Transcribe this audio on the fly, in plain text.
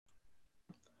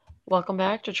Welcome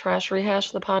back to Trash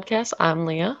Rehash, the podcast. I'm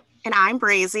Leah. And I'm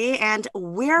Brazy, and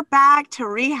we're back to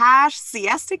rehash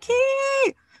Siesta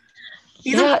Key,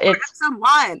 season Yeah, 4, episode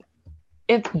 1.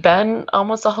 it's been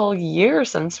almost a whole year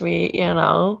since we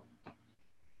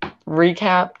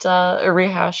recapped or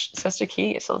rehashed Sister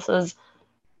Key. So this is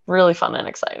really fun and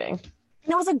exciting.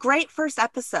 And it was a great first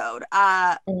episode.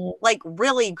 Mm, Like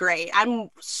really great. I'm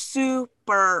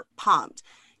super pumped.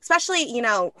 Especially,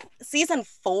 season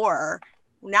 4.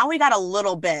 Now we got a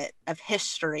little bit of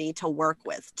history to work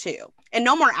with too. And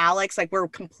no more Alex, like we're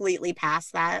completely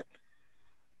past that.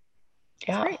 It's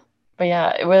yeah, great. but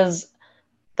yeah, it was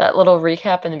that little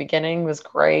recap in the beginning was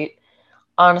great.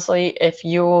 Honestly, if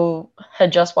you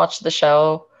had just watched the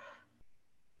show,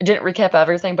 it didn't recap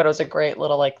everything, but it was a great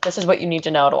little like this is what you need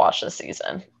to know to watch this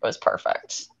season. It was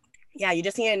perfect. Yeah, you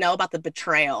just need to know about the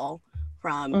betrayal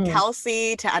from Mm,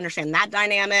 Kelsey to understand that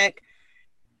dynamic.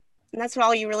 And that's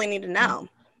all you really need to yeah. know.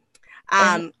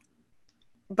 And Um,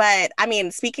 but I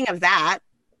mean, speaking of that,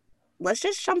 let's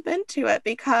just jump into it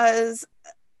because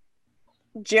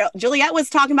Juliet was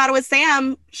talking about it with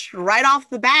Sam right off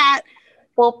the bat.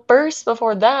 Well, first,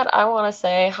 before that, I want to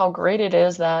say how great it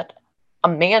is that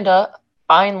Amanda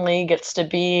finally gets to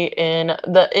be in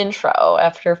the intro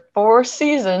after 4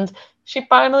 seasons. She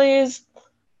finally is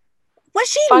Was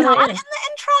she not finally in in. the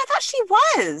intro? I thought she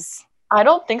was. I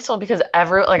don't think so because I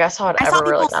saw it I saw everywhere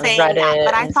people like on saying that,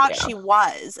 but Reddit I and thought yeah, she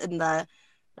was in the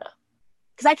yeah.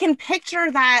 because I can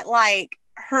picture that like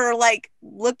her like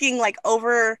looking like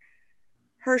over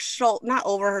her shoulder, not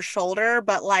over her shoulder,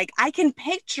 but like I can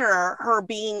picture her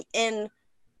being in.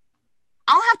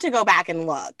 I'll have to go back and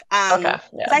look. Okay, Because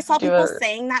yeah. I saw Do people it.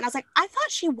 saying that, and I was like, I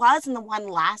thought she was in the one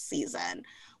last season.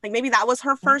 Like maybe that was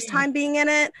her first time being in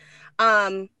it.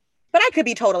 But I could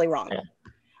be totally wrong. Yeah.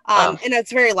 Um, And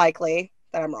it's very likely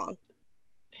that I'm wrong.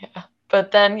 yeah.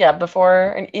 But then yeah,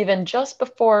 before and even just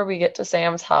before we get to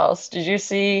Sam's house, did you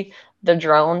see the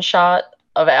drone shot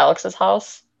of Alex's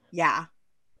house? Yeah.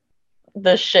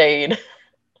 The shade. I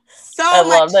So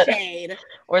much love that. shade.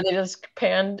 Where they just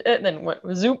panned it and then went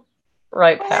zoop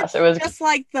right Well, past. It it's was just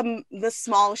like the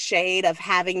small shade of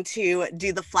having to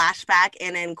do the flashback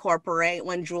and incorporate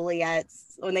when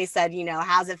they said,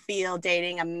 how's it feel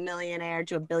dating a millionaire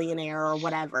to a billionaire or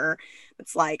whatever.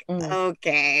 It's like, mm,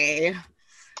 okay,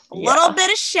 a little yeah,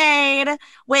 bit of shade,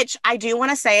 which I do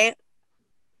want to say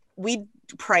we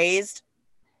praised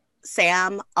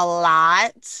Sam a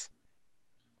lot,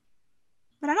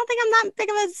 but I don't think I'm that big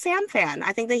of a Sam fan.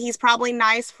 I think that he's probably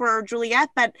nice for Juliet,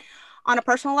 but on a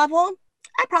personal level,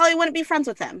 I probably wouldn't be friends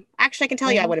with him. Actually, I can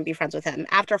tell you I hmm wouldn't be friends with him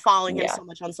after following him yeah, so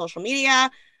much on social media.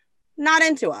 Not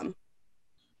into him.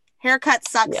 Haircut yeah.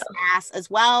 sucks ass as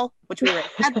well, which we already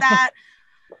said that,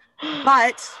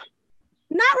 but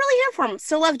not really here for him.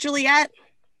 Still love Juliet,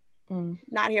 Mm.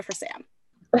 not here for Sam.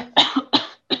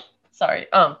 Sorry.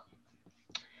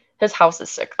 His house is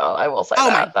sick though. I will say Oh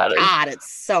my that. That is God,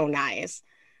 it's so nice.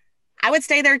 I would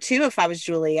stay there too if I was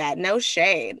Juliet. No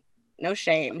shade. No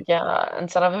shame. yeah.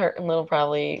 Instead of her little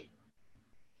probably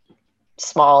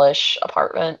smallish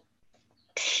apartment,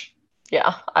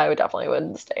 yeah, I would definitely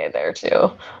would stay there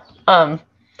too. Um,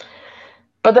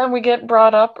 but then we get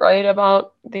brought up right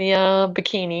about the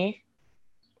bikini,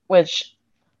 which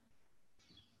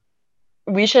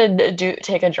we should do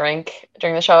take a drink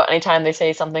during the show anytime they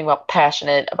say something about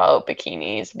passionate about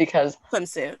bikinis because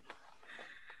Swimsuit.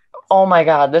 oh my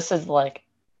god, this is like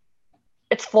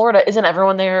it's Florida. Isn't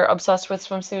everyone there obsessed with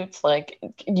swimsuits? Like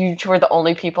you were the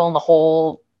only people in the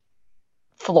whole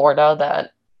Florida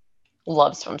that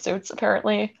love swimsuits,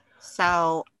 apparently.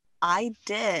 So I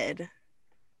did,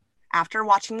 after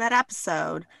watching that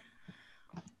episode,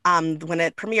 when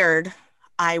it premiered,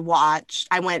 I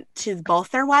went to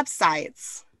both their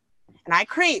websites and I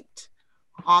creeped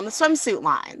on the swimsuit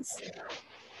lines.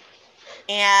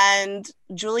 And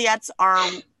Juliet's are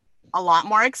a lot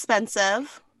more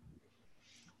expensive,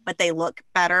 but they look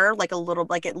better, like a little,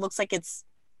 like it looks like it's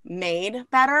made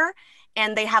better.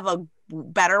 And they have a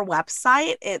better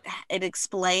website. It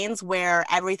explains where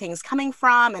everything's coming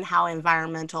from and how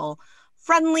environmental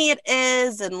friendly it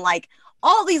is, and like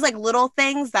all these like little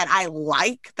things that I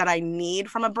like, that I need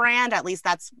from a brand. At least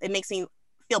that's it makes me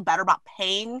feel better about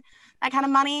paying that kind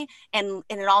of money. And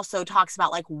it also talks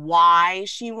about like why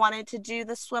she wanted to do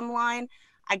the swim line.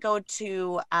 I go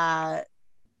to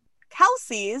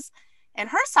Kelsey's, and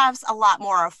her stuff's a lot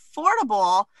more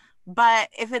affordable. But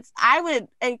if it's,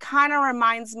 it kind of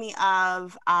reminds me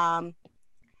of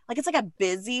like it's like a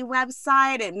busy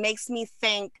website. It makes me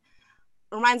think,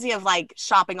 reminds me of like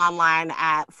shopping online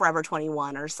at Forever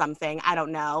 21 or something. I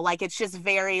don't know. Like it's just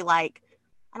very like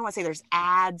I don't want to say there's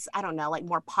ads. I don't know, like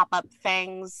more pop-up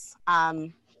things,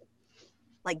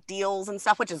 like deals and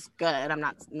stuff, which is good. I'm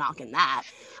not knocking that.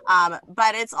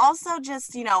 But it's also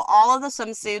just, all of the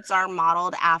swimsuits are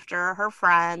modeled after her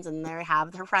friends and they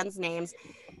have her friends' names.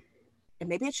 And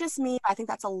maybe it's just me, but I think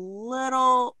that's a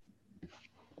little,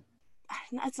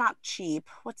 it's not cheap.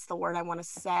 What's the word I want to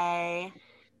say?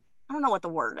 I don't know what the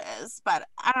word is, but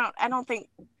I don't think,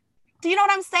 do you know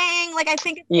what I'm saying? Like, I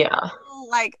think it's Yeah.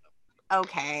 like,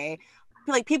 okay.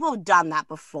 Like, people have done that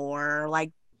before,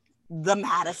 like the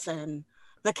Madison,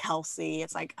 the Kelsey.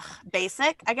 It's like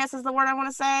basic, I guess is the word I want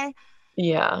to say.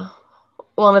 Yeah.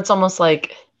 Well, and it's almost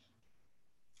like,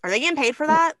 Are they getting paid for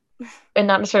that? and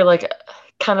not necessarily like,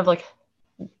 kind of like,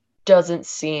 doesn't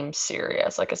seem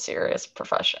serious, like a serious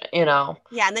profession, you know?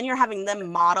 Yeah, and then you're having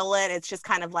them model it. It's just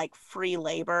kind of like free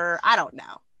labor. I don't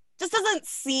know. Just doesn't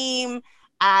seem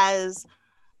as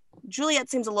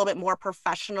Juliet seems a little bit more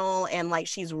professional and like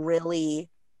she's really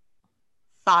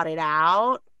thought it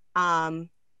out.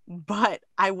 But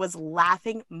I was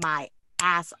laughing my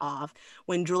ass off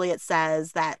when Juliet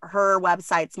says that her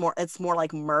website's more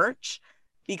like merch,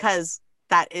 because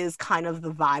that is kind of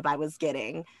the vibe I was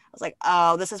getting. I was like,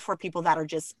 oh, this is for people that are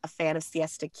just a fan of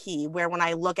Siesta Key. Where when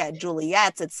I look at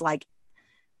Juliet's, it's like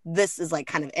this is like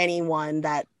kind of anyone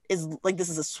that is like, this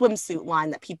is a swimsuit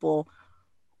line that people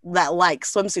that like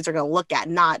swimsuits are going to look at,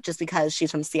 not just because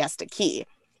she's from Siesta Key.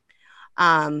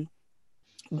 Um,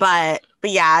 but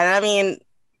yeah, I mean,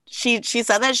 she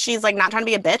said that she's like not trying to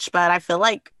be a bitch, but I feel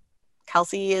like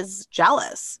Kelsey is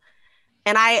jealous.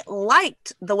 And I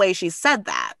liked the way she said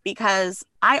that, because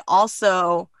I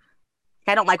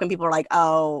don't like when people are like,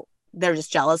 oh, they're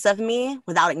just jealous of me,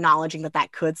 without acknowledging that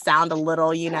that could sound a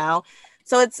little,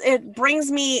 So it brings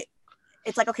me,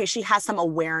 it's like, okay, she has some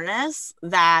awareness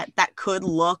that could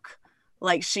look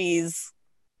like she's,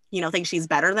 thinks she's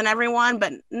better than everyone.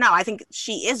 But no, I think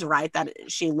she is right that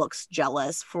she looks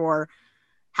jealous for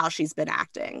how she's been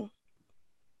acting.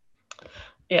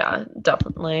 Yeah,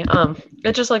 definitely.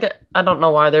 It's just like I don't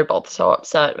know why they're both so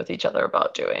upset with each other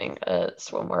about doing a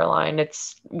swimwear line.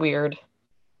 It's weird.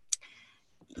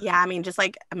 Yeah, I mean, just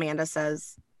like Amanda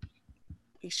says,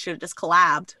 we should have just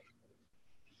collabed.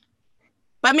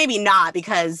 But maybe not,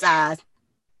 because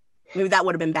maybe that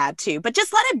would have been bad too. But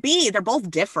just let it be. They're both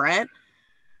different.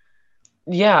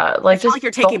 Yeah, like It's not just like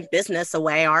you're don't taking business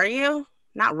away, are you?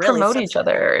 Not really. promote So each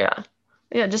other. Yeah,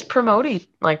 yeah, just promote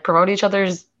each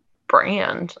other's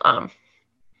brand.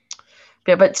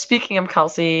 Yeah, but speaking of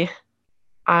Kelsey,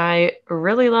 I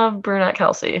really love brunette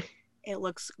Kelsey, it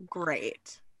looks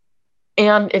great.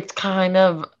 and it's kind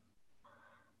of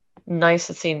nice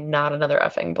to see not another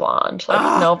effing blonde. Like,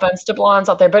 Ugh. no offense to blondes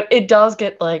out there, but it does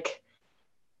get like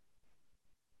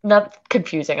not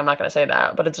confusing. I'm not gonna say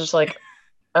that, but it's just like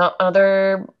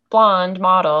another blonde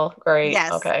model. Great.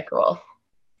 Yes. Okay, cool.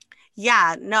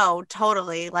 Yeah, no,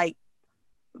 totally. Like,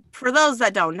 for those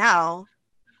that don't know,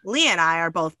 Lee and I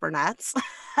are both brunettes.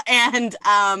 And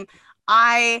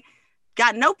I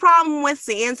got no problem with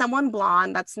seeing someone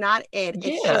blonde. That's not it. It's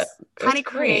Yeah, just kind it's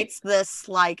of great. creates this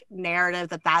like narrative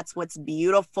that that's what's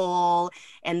beautiful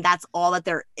and that's all that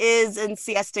there is in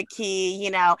Siesta Key.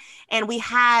 And we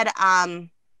had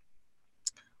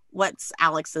what's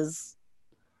Alex's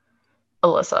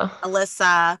Alyssa.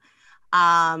 Alyssa,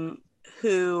 um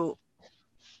who,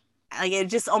 like, it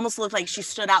just almost looked like she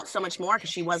stood out so much more because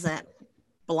she wasn't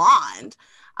blonde.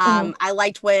 Mhm. I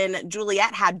liked when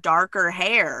Juliet had darker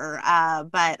hair,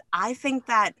 but I think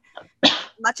that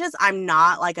much as I'm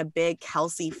not like a big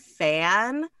Kelsey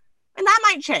fan, and that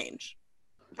might change.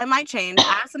 That might change. I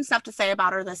have some stuff to say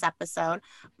about her this episode,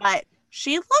 but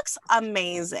she looks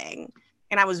amazing.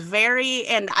 And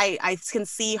I can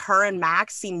see her and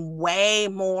Max seem way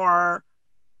more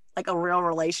like a real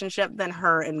relationship than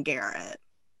her and Garrett.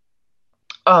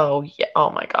 Oh yeah. Oh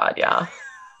my God. Yeah.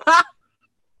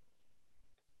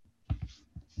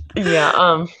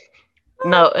 Yeah.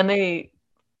 No, and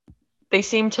they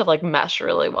seem to like mesh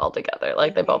really well together.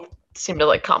 Like they both seem to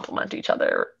like complement each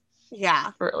other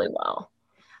Yeah. really well.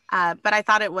 But I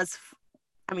thought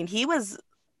I mean, he was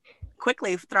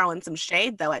quickly throwing some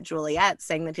shade though at Juliet,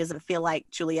 saying that he doesn't feel like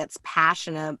Juliet's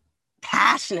passionate,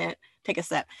 take a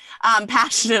sip,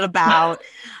 passionate about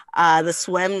the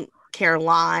swim care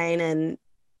line. And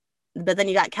but then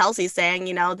you got Kelsey saying,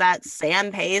 that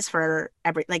Sam pays for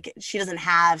like she doesn't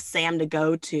have Sam to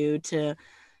go to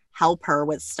help her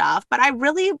with stuff. But I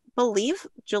really believe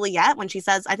Juliet when she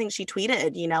says, I think she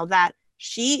tweeted, that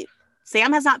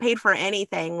Sam has not paid for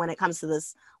anything when it comes to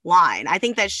this line. I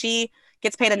think that she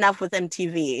gets paid enough with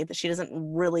MTV that she doesn't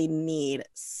really need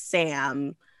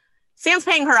Sam's Sam's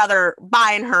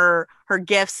buying her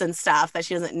gifts and stuff that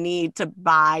she doesn't need to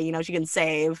buy. You know, she can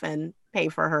save and pay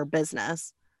for her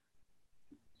business.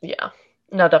 Yeah.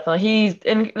 No, definitely.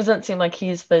 And it doesn't seem like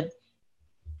he's the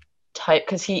type,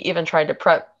 because he even tried to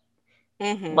prep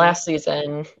Mm-hmm. last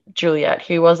season, Juliet.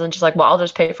 He wasn't just like, well, I'll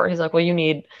just pay for it. He's like, well, you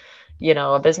need,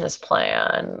 a business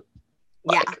plan.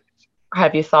 Yeah. Like,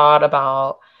 have you thought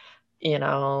about,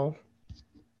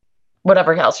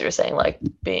 whatever else you're saying, like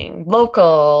being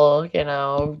local,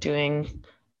 doing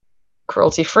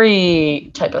cruelty free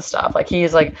type of stuff. Like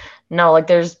he's like, no, like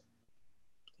there's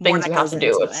More things that you have goes to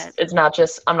do. into It's it. it's not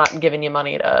just I'm not giving you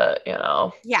money to.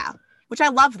 Yeah. Which I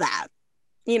love that.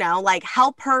 You know, like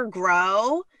help her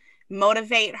grow,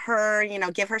 motivate her, you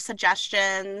know, give her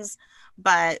suggestions,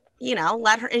 but, you know,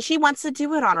 let her, and she wants to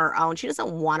do it on her own. She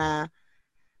doesn't want to,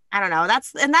 I don't know.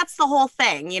 That's the whole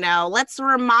thing, you know. Let's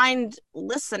remind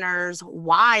listeners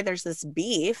why there's this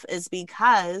beef is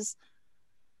because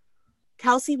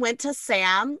Kelsey went to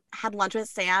Sam, had lunch with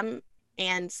Sam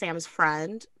and Sam's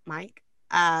friend, Mike,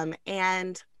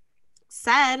 and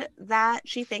said that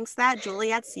she thinks that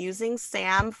Juliet's using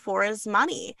Sam for his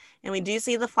money. And we do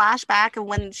see the flashback of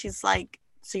when she's like,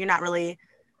 so you're not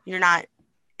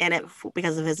in it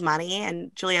because of his money.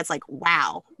 And Juliet's like,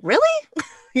 wow, really?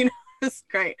 You know, it's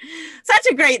great. Such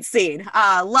a great scene.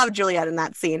 Love Juliet in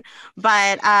that scene.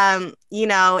 But, you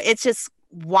know, it's just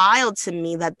wild to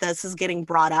me that this is getting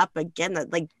brought up again,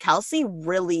 that like Kelsey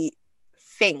really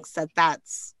thinks that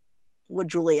that's what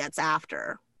Juliet's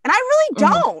after. And I really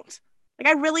Mhm. don't.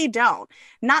 Like I really don't.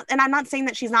 Not and I'm not saying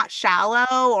that she's not shallow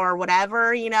or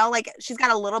whatever, you know, like she's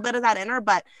got a little bit of that in her,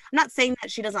 but I'm not saying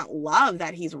that she doesn't love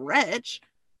that he's rich.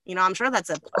 You know, I'm sure that's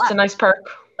a It's plus. a nice perk.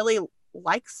 Really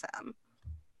likes him.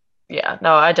 Yeah,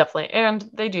 no, I definitely, and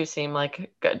they do seem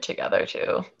like good together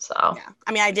too. So, Yeah.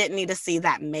 I mean, I didn't need to see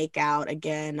that make out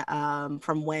again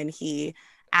from when he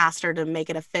asked her to make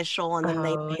it official and then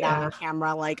they oh made out on yeah,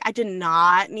 camera. Like, I did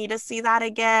not need to see that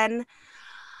again.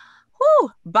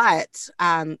 Whew. But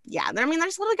yeah, I mean,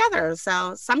 they're still together,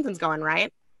 so something's going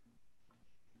right.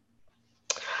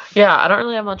 yeah. I don't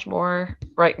really have much more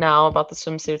right now about the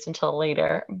swimsuits until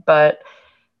later, but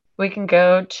we can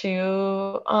go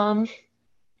to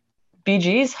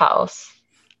BG's house.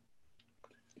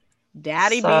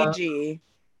 Daddy So BG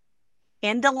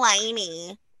and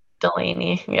Delaney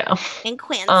Delaney, yeah. and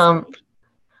Quincy. Um,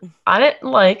 I didn't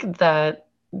like that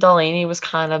Delaney was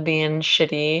kind of being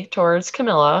shitty towards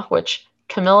Camilla, which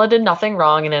Camilla did nothing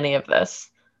wrong in any of this.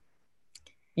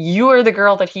 You are the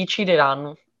girl that he cheated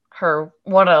on her,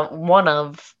 one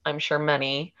of I'm sure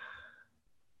many.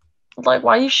 Like,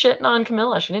 why are you shitting on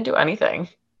Camilla? She didn't do anything.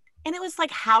 And it was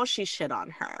like how she shit on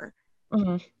her.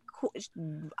 Hmm.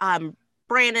 Um,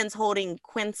 Brandon's holding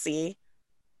Quincy,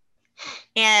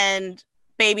 and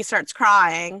baby starts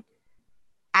crying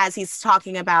as he's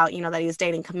talking about, you know, that he was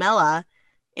dating Camilla,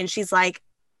 and she's like,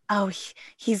 "Oh,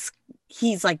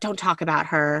 he's like, don't talk about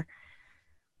her."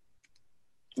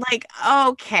 Like,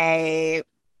 okay,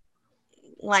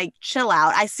 like chill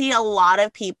out. I see a lot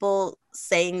of people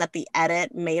saying that the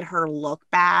edit made her look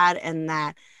bad and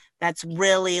that that's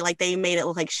really like they made it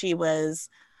look like she was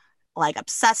like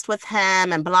obsessed with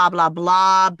him and blah blah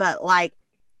blah, but like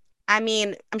I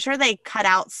mean, I'm sure they cut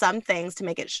out some things to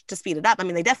make it to speed it up. I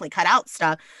mean, they definitely cut out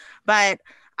stuff, but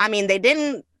I mean, they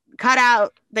didn't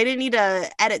need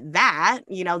to edit that.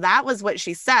 You know, that was what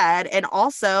she said. And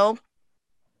also,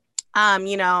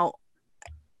 you know,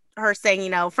 her saying, you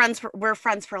know, we're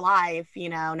friends for life, you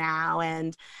know, now,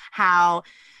 and how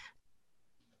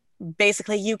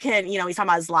basically you can, you know, he's talking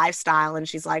about his lifestyle, and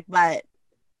she's like, but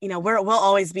you know, we'll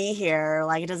always be here.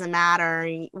 Like it doesn't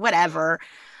matter, whatever.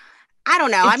 I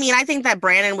don't know. I mean, It's I think that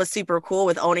Brandon was super cool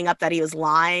with owning up that he was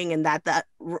lying and that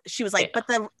she was like, yeah, but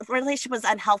the relationship was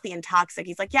unhealthy and toxic.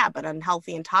 He's like, yeah, but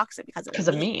unhealthy and toxic because of because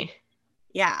of me. me.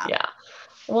 Yeah. Yeah.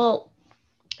 Well,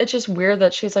 it's just weird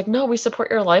that she's like, no, we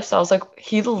support your lifestyle. I was like,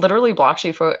 he literally blocked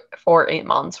you for 8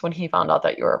 months when he found out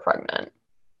that you were pregnant.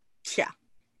 Yeah.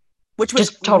 Which was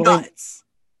Just totally, nuts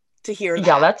to hear yeah,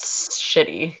 that. that's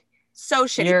shitty. So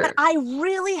shitty. But You're, I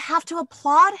really have to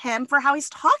applaud him for how he's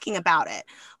talking about it.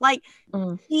 Like,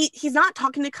 mm, he's not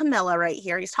talking to Camilla right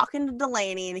here. He's talking to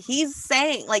Delaney, and he's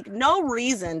saying like no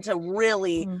reason to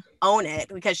really mm, own it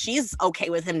because she's okay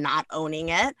with him not owning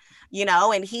it, you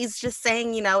know, and he's just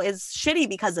saying, you know, it's shitty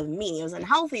because of me. It was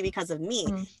unhealthy because of me.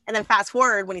 mm. And then fast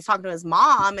forward when he's talking to his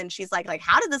mom and she's like,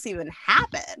 how did this even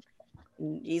happen?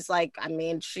 And he's like, I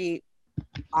mean, she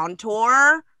on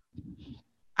tour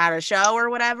at a show or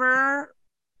whatever,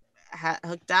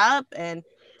 hooked up and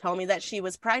told me that she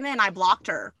was pregnant and I blocked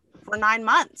her for 9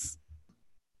 months.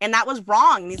 And that was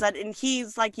wrong. And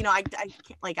he's like, I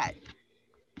can't, like,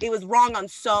 it was wrong on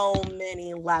so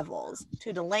many levels,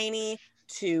 to Delaney,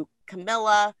 to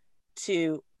Camilla,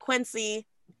 to Quincy,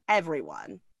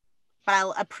 everyone. But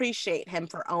I appreciate him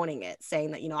for owning it,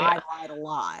 saying that, Yeah. I lied a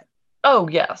lot. Oh,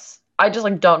 yes. I just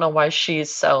like don't know why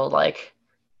she's so like,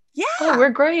 Yeah. oh,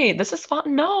 we're great. This is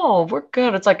fun. No, we're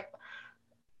good. It's like,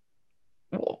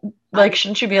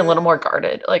 shouldn't she be a little more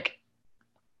guarded? Like,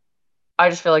 I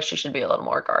just feel like she should be a little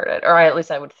more guarded, or at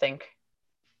least I would think.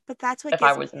 But that's what if I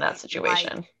gives was in me, that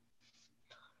situation. like,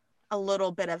 a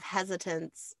little bit of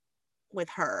hesitance with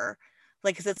her.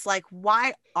 Like, because it's like,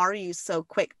 why are you so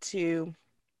quick to,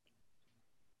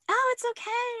 oh, it's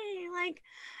okay. Like,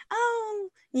 oh,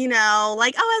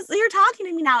 like, oh, you're talking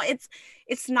to me now.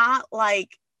 It's not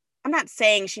like, I'm not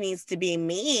saying she needs to be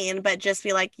mean, but just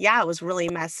be like, yeah, it was really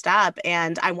messed up.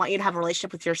 And I want you to have a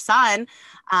relationship with your son.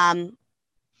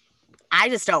 I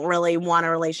just don't really want a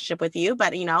relationship with you,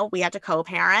 but we have to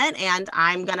co-parent, and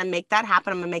I'm going to make that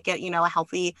happen. I'm going to make it, a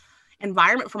healthy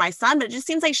environment for my son. But it just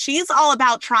seems like she's all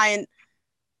about trying,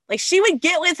 like, she would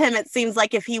get with him, it seems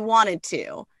like, if he wanted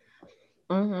to.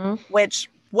 Mm-hmm. Which,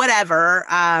 whatever.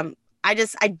 I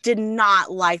did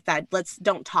not like that.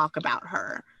 Don't talk about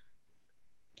her.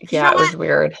 Yeah, it was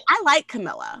weird. I like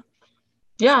Camilla.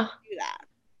 Yeah. Do that.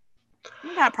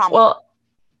 I got a problem. Well,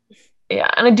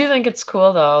 yeah, and I do think it's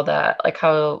cool though that like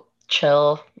how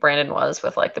chill Brandon was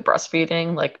with like the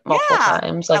breastfeeding like multiple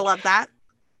times. Like, I love that.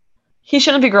 He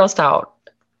shouldn't be grossed out.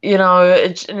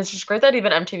 And it's just great that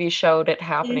even MTV showed it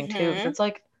happening too. Because it's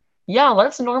like, yeah,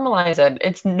 let's normalize it.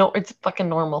 It's a fucking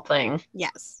normal thing.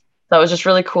 Yes. That was just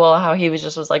really cool how he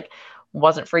was like,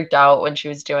 wasn't freaked out when she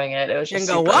was doing it. It was just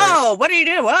go, whoa, what do you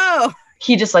do? Whoa.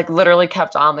 He just like literally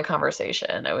kept on the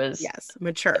conversation. It was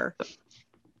mature.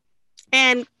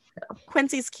 And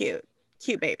Quincy's cute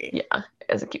baby. Yeah,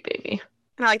 as a cute baby.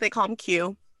 And I like they call him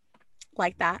Q,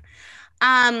 like that.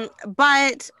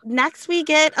 But next we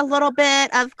get a little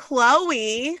bit of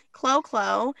Chloe,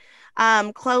 Chloe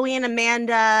and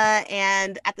Amanda,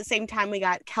 and at the same time we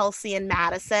got Kelsey and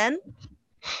Madison.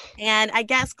 And I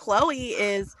guess Chloe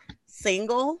is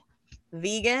single,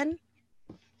 vegan,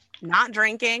 not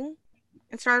drinking,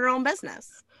 and started her own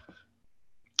business.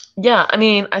 Yeah, I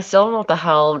mean, I still don't know what the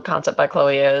hell Concept by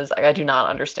Chloe is. I do not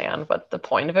understand what the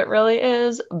point of it really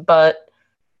is, but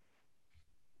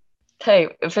hey,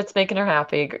 if it's making her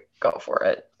happy, go for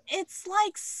it. It's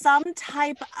like some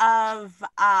type of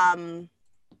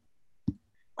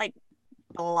like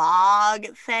blog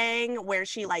thing where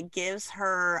she like gives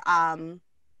her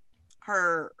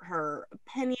her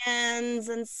opinions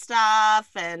and stuff,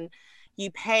 and you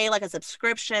pay like a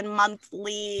subscription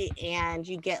monthly and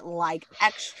you get like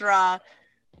extra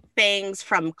things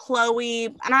from Chloe.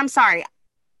 And I'm sorry,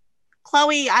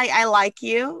 Chloe, I like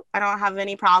you. I don't have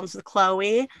any problems with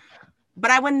Chloe,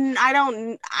 but I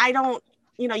don't,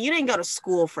 you didn't go to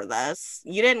school for this.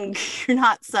 You're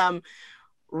not some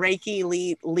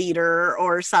Reiki leader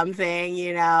or something,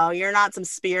 you're not some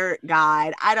spirit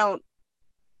guide. I don't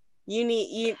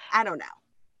know.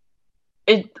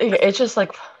 It's just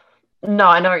like, no,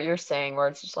 I know what you're saying, where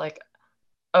it's just like,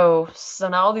 oh, so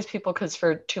now all these people, because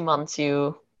for 2 months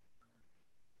you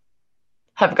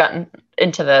have gotten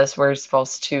into this, we're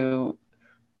supposed to,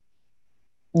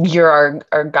 you're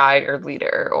our guide or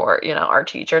leader or, our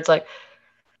teacher. It's like,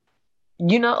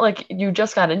 like you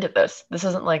just got into this. This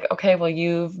isn't like, okay, well,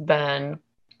 you've been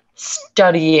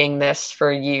studying this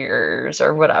for years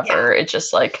or whatever. Yeah. It's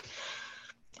just like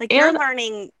you're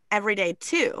learning every day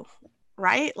too,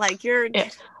 right? Like you're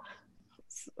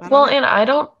well, and I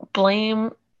don't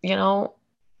blame, I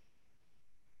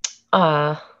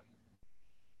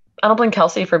don't blame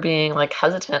Kelsey for being like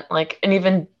hesitant. Like, and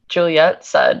even Juliet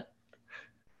said,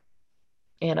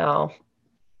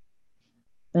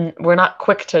 we're not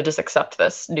quick to just accept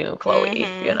this new Chloe,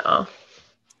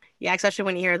 Yeah, especially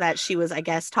when you hear that she was, I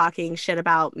guess, talking shit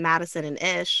about Madison and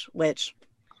Ish, which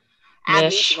add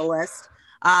me to the list.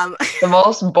 The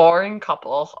most boring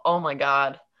couple. Oh my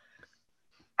God.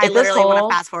 I literally want to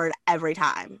fast forward every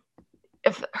time.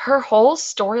 If her whole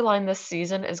storyline this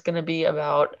season is going to be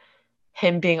about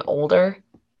him being older,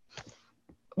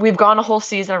 we've gone a whole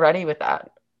season already with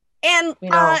that. And in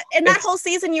that whole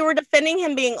season, you were defending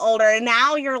him being older, and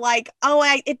now you're like, oh,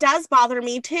 it does bother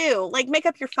me too. Like, make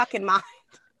up your fucking mind.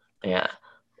 Yeah.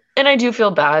 And I do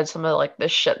feel bad, some of like the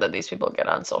shit that these people get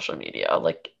on social media.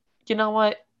 Like, you know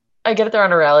what? I get it, they're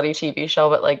on a reality TV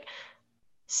show, but like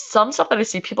some stuff that I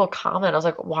see people comment, I was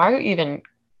like, why are you even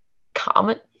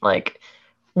comment? Like,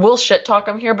 we'll shit talk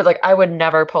them here, but like I would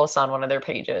never post on one of their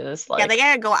pages. Like, yeah, they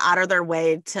gotta go out of their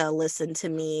way to listen to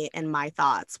me and my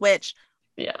thoughts, which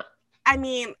yeah, I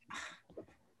mean,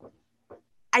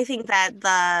 I think that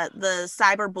the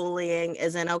cyberbullying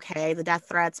isn't okay. The death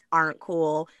threats aren't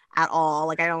cool at all.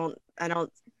 Like I don't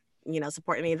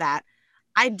support any of that.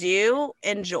 I do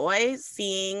enjoy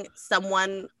seeing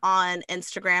someone on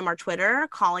Instagram or Twitter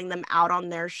calling them out on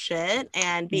their shit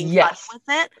and being funny Yes, with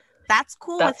it. That's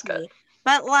cool with that's good. me.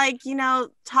 But like,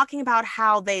 talking about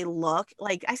how they look,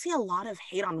 like I see a lot of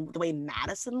hate on the way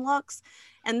Madison looks.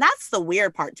 And that's the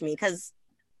weird part to me because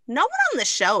no one on the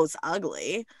show is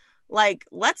ugly. Like,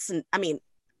 I mean,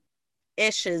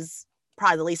 Ish is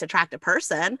probably the least attractive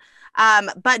person.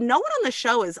 But no one on the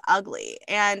show is ugly.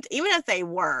 And even if they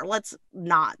were, let's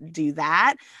not do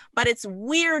that. But it's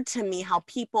weird to me how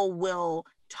people will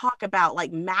talk about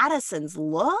like Madison's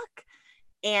look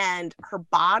and her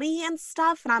body and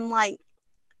stuff. And I'm like,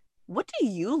 what do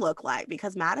you look like?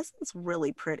 Because Madison's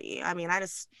really pretty. I mean, I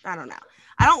don't know.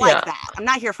 I don't like Yeah. that. I'm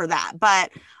not here for that.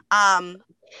 But I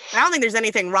don't think there's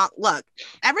anything wrong. Look,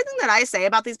 everything that I say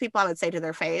about these people, I would say to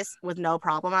their face with no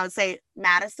problem. I would say,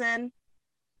 Madison,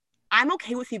 I'm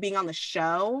okay with you being on the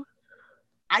show.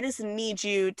 I just need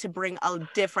you to bring a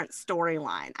different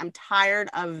storyline. I'm tired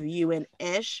of you and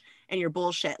Ish and your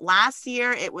bullshit. Last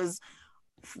year, it was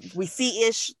we see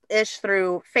Ish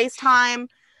through FaceTime.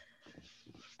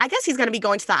 I guess he's going to be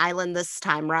going to the island this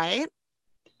time, right?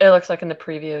 It looks like in the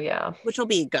preview, yeah. Which will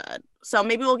be good. So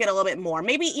maybe we'll get a little bit more.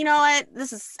 Maybe, you know what?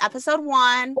 This is episode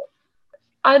 1.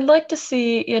 I'd like to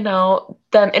see,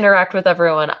 them interact with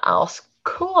everyone else.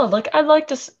 Cool. Like I'd like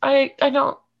to I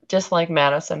don't dislike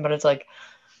Madison, but it's like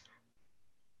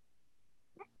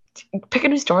pick a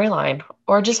new storyline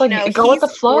or just like go with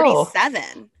He's the flow.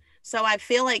 47. So I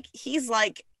feel like he's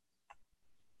like,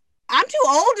 I'm too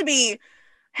old to be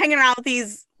hanging around with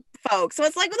these folks. So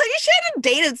it's like you should have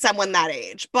dated someone that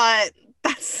age, but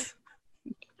that's,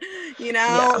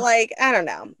 Yeah. like, I don't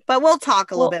know. But we'll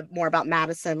talk a little Well, bit more about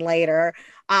Madison later.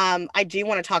 I do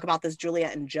want to talk about this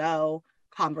Juliet and Joe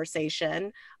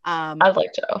conversation. I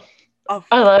like Joe. Oh,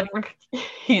 I love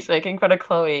he's making fun of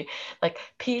Chloe. Like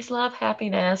peace, love,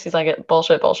 happiness. He's like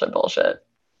bullshit, bullshit, bullshit.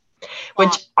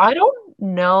 Which stop. I don't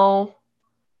know.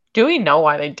 Do we know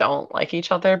why they don't like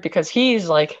each other? Because he's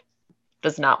like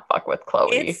does not fuck with It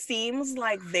Chloe. seems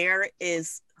like there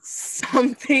is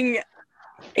something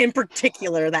in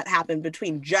particular that happened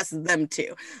between just them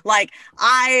two. Like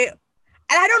I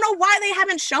don't know why they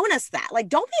haven't shown us that. Like,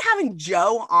 don't be having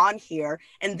Joe on here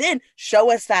and then show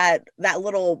us that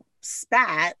little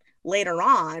spat later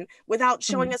on without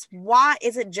showing us why.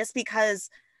 Is it just because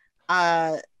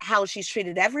how she's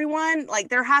treated everyone? Like,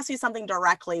 there has to be something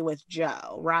directly with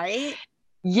Joe, right?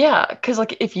 Yeah, because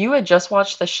like if you had just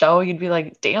watched the show, you'd be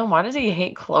like, damn, why does he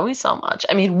hate Chloe so much?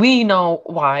 I mean, we know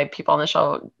why people on the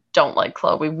show don't like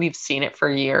Chloe. We've seen it for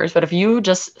years. But if you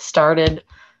just started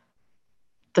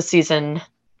the season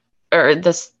or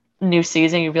this new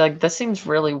season, you'd be like, this seems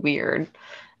really weird.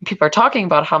 People are talking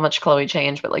about how much Chloe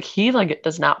changed, but like he like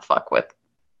does not fuck with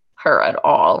her at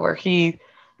all. Where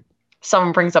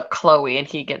someone brings up Chloe and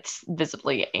he gets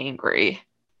visibly angry.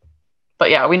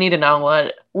 But yeah, we need to know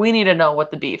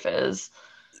what the beef is.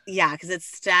 Yeah, because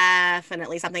it's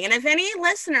definitely something. And if any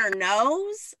listener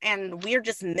knows and we're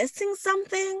just missing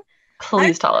something,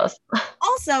 Please tell us.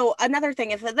 also another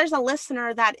thing, if there's a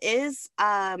listener that is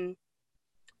a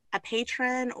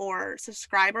patron or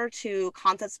subscriber to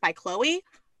Concepts by Chloe,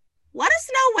 let us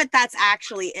know what that's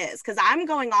actually is, because I'm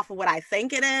going off of what I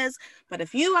think it is. But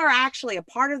if you are actually a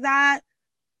part of that,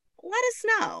 let us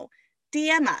know.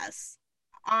 DM us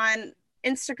on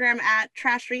Instagram at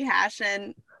Trash Rehash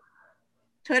and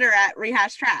Twitter at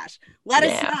Rehash Trash. Let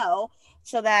us Yeah. know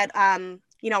so that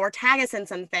or tag us in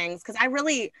some things, because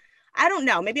I don't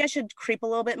know, maybe I should creep a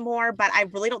little bit more, but I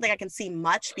really don't think I can see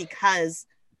much because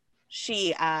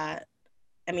she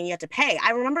you have to pay.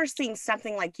 I remember seeing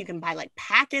something like you can buy like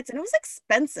packets and it was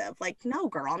expensive. Like, no,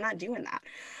 girl, I'm not doing that.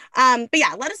 But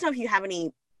yeah, let us know if you have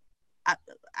any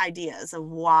ideas of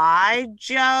why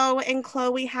Joe and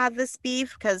Chloe had this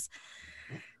beef, because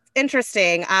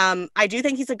interesting. I do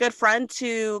think he's a good friend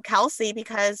to Kelsey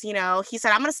because, he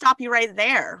said, I'm going to stop you right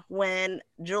there when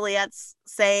Juliet's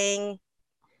saying,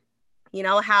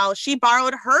 how she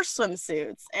borrowed her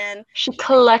swimsuits and She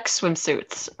collects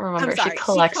swimsuits. I'm Remember, she sorry, she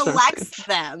collects collects swimsuits.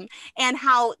 them, and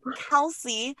how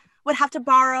Kelsey would have to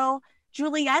borrow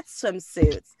Juliet's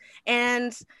swimsuits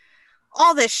and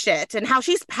all this shit, and how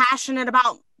she's passionate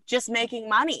about just making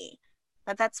money.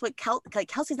 But that's what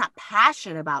Kelsey's not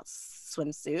passionate about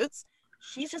swimsuits.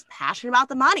 She's just passionate about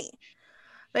the money.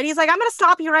 But he's like, I'm going to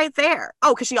stop you right there.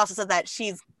 Oh, because she also said that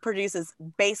she produces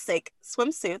basic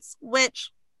swimsuits,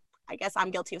 which I guess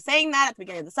I'm guilty of saying that at the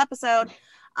beginning of this episode.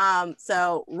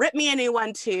 So rip me a new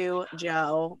one too,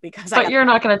 Joe, because But you're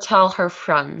not going to tell her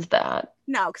friends that.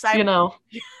 No, because I, you know.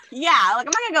 Yeah, like I'm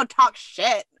not gonna go talk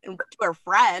shit to her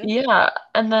friend. Yeah,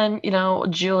 and then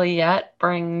Juliet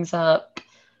brings up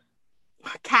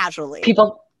Casually.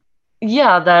 people.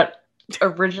 Yeah, that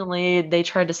originally they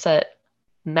tried to set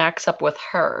Max up with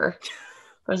her.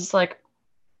 I was just like,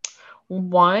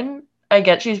 one, I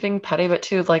get she's being petty, but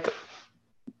two, like,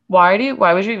 why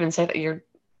would you even say that? You're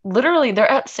literally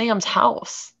they're at Sam's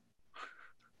house.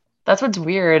 That's what's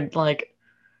weird. Like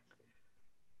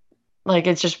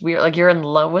it's just weird. Like you're in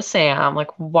love with Sam.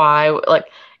 Like why? Like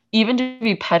even to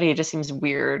be petty just seems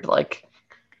weird. Like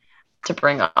to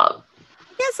bring up.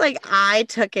 I guess like I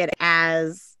took it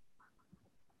as,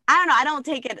 I don't know. I don't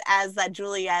take it as that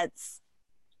Juliet's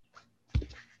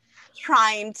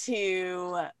trying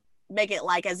to make it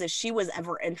like as if she was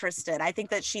ever interested. I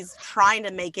think that she's trying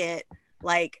to make it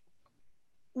like,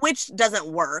 which doesn't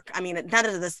work. I mean, none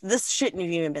of this shouldn't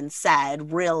have even been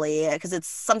said, really, because it's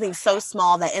something so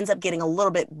small that ends up getting a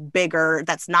little bit bigger.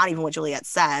 That's not even what Juliet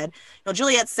said.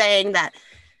 Juliet's saying that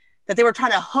they were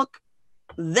trying to hook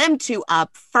them two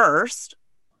up first,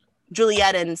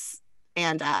 Juliet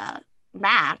and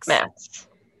Max,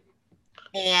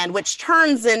 and which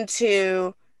turns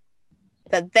into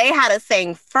that they had a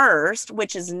thing first,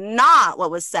 which is not what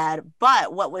was said,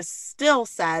 but what was still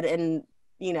said and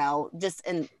just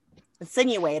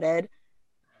insinuated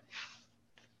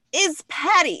is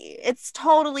petty. It's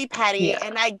totally petty. Yeah.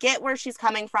 And I get where she's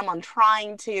coming from on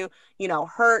trying to,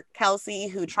 hurt Kelsey,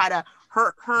 who try to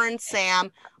hurt her and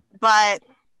Sam, but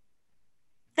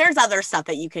there's other stuff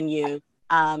that you can use.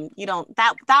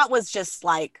 That was just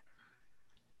like,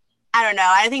 I don't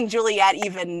know. I think Juliet,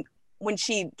 even when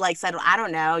she like said, I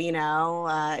don't know,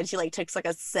 and she like takes like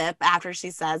a sip after she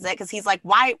says it, because he's like,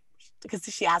 why? Because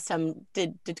she asked him,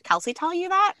 did Kelsey tell you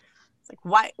that? It's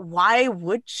like, why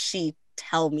would she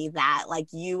tell me that? Like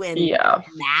you and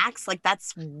Max, like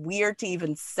that's weird to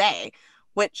even say,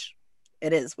 which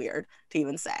it is weird to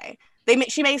even say.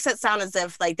 She makes it sound as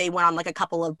if like they went on like a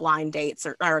couple of blind dates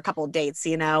or a couple of dates,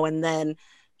 and then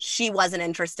she wasn't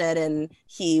interested and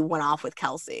he went off with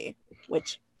Kelsey,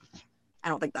 which I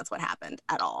don't think that's what happened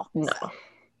at all.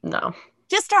 No.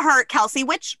 Just to hurt Kelsey,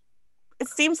 which it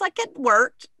seems like it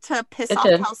worked to piss off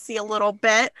Kelsey a little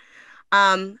bit.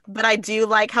 But I do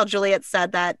like how Juliet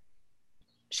said that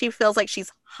she feels like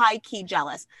she's high-key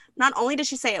jealous. Not only did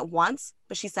she say it once,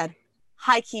 but she said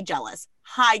high-key jealous.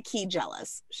 High-key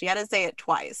jealous. She had to say it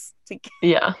twice.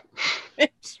 Yeah.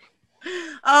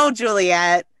 Oh,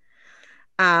 Juliet.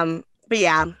 But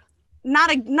yeah,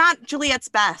 not Juliet's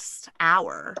best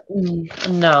hour.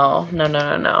 No.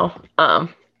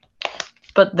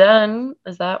 But then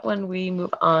is that when we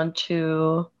move on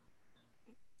to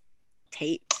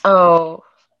Tate? Oh,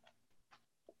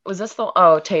 was this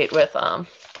Tate with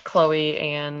Chloe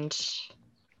and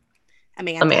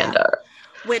Amanda.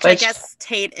 Which I guess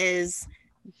Tate is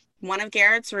one of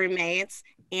Garrett's roommates,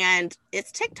 and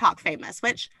it's TikTok famous,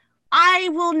 which I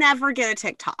will never get a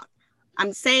TikTok.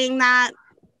 I'm saying that,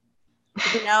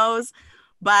 who knows,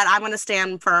 but I'm going to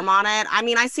stand firm on it. I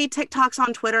mean, I see TikToks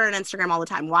on Twitter and Instagram all the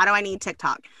time. Why do I need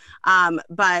TikTok?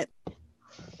 But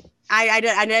I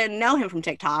didn't know him from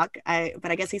TikTok,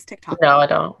 but I guess he's TikTok. No, I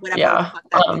don't. Whatever the fuck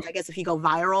that means. I guess if you go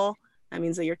viral, that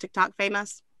means that you're TikTok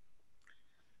famous.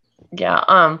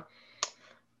 Yeah.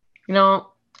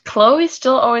 Chloe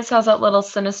still always has that little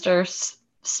sinister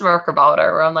smirk about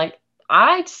her where I'm like,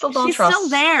 I still don't trust. She's still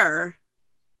there.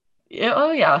 Yeah,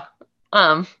 oh yeah.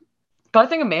 But I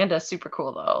think Amanda's super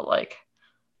cool though. Like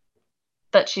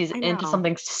that she's into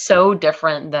something so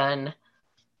different than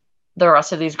the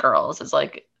rest of these girls is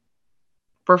like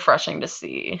refreshing to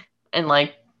see. And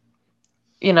like,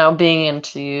 being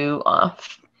into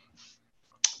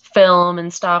film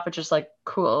and stuff, which is like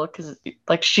cool because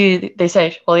like they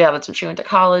say, well, yeah, that's what she went to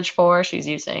college for.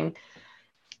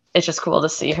 It's just cool to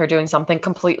see her doing something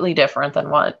completely different than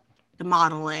what the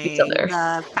modeling,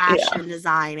 the fashion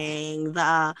designing,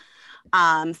 the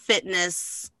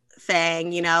fitness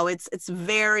thing. It's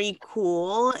very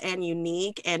cool and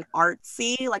unique and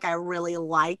artsy. Like I really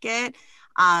like it.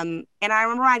 And I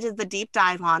remember I did the deep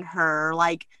dive on her,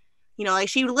 like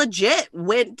she legit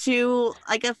went to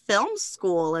like a film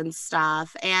school and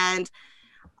stuff. And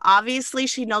obviously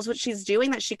she knows what she's doing,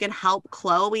 that she can help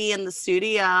Chloe in the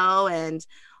studio and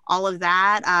all of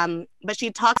that. But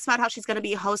she talks about how she's going to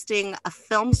be hosting a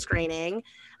film screening.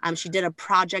 She did a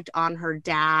project on her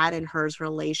dad and hers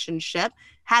relationship.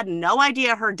 Had no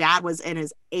idea her dad was in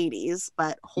his 80s,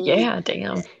 but holy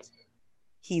damn.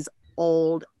 He's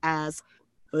old as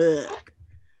fuck.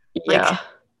 Yeah.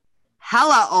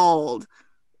 hella old.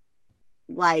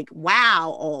 Like,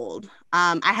 wow, old.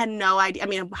 I had no idea. I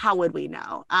mean, how would we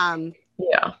know?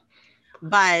 Yeah.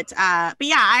 But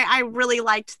yeah, I really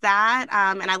liked that.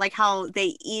 And I like how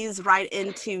they ease right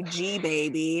into G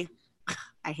baby.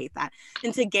 I hate that.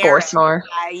 Into Garrett Force more.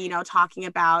 by, talking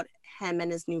about him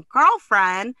and his new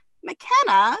girlfriend,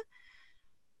 McKenna,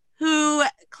 who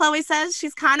Chloe says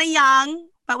she's kind of young,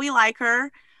 but we like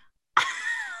her.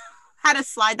 Had to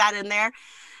slide that in there.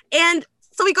 And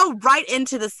so we go right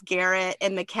into this Garrett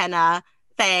and McKenna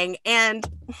thing. And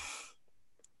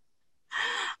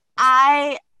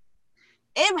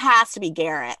it has to be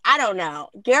Garrett. I don't know.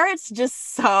 Garrett's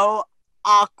just so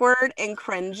awkward and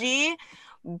cringy,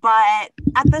 but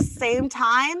at the same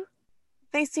time,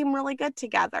 they seem really good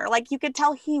together. Like, you could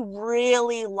tell he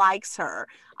really likes her.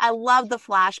 I love the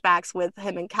flashbacks with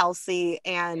him and Kelsey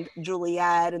and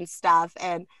Juliet and stuff,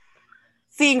 and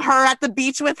seeing her at the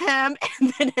beach with him,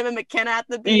 and then him and McKenna at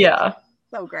the beach. Yeah.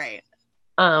 So great.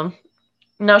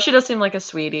 No, she does seem like a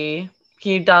sweetie.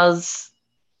 He does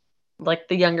like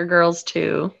the younger girls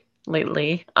too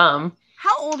lately.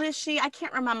 How old is she? I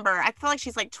can't remember. I feel like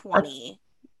she's like 20.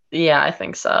 Yeah, I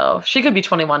think so. She could be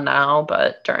 21 now,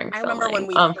 but during I filming. remember when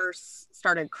we first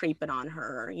started creeping on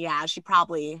her. Yeah, she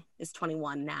probably is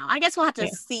 21 now. I guess we'll have to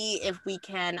see if we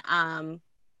can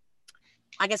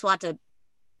I guess we'll have to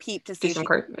peep to see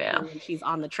when she's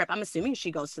on the trip. I'm assuming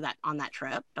she goes to on that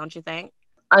trip, don't you think?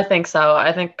 I think so.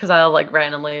 I think because I'll like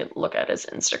randomly look at his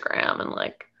Instagram and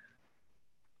like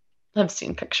I've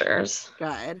seen pictures.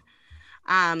 Good.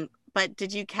 But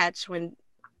did you catch when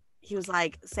he was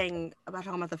like talking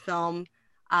about the film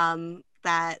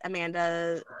that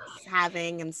Amanda is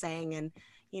having and saying, and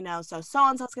so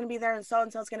and so's gonna be there and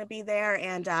so's gonna be there,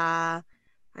 and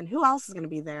who else is gonna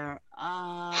be there?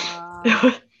 How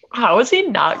has he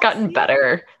not gotten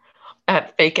better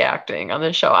at fake acting on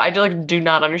this show? I do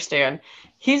not understand.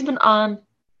 He's been on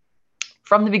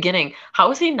from the beginning. How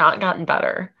has he not gotten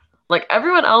better? Like,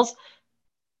 everyone else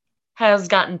has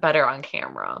gotten better on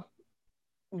camera.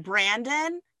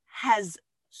 Brandon has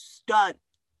stood,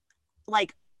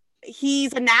 like,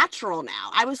 he's a natural now.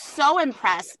 I was so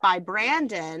impressed by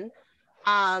Brandon.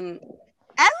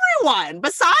 Everyone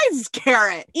besides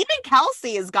Garrett, even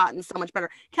Kelsey has gotten so much better.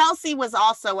 Kelsey was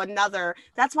also another,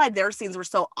 that's why their scenes were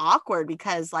so awkward,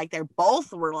 because like they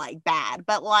both were like bad,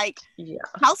 but like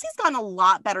Kelsey's gotten a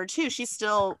lot better too. She's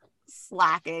still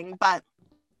slacking, but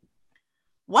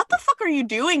what the fuck are you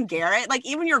doing, Garrett? Like,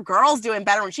 even your girl's doing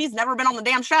better when she's never been on the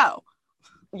damn show.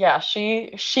 Yeah,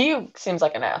 she seems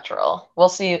like a natural. We'll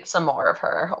see some more of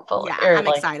her, hopefully. Yeah, I'm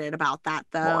excited about that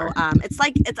though. I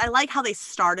like how they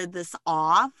started this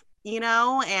off,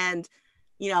 and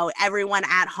everyone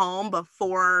at home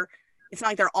before. It's not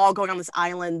like they're all going on this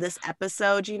island this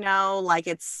episode, like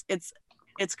it's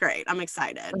great. I'm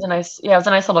excited. It was a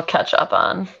nice little catch up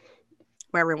on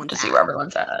where everyone's see where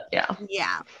everyone's at. Yeah.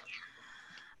 Yeah.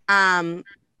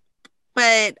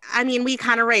 But I mean, we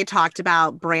kind of already talked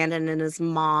about Brandon and his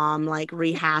mom, like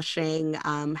rehashing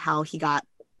how he got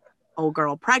old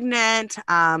girl pregnant.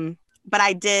 But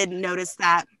I did notice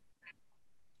that.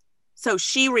 So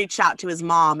she reached out to his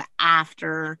mom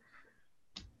after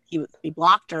he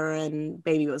blocked her and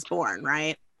baby was born,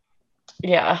 right?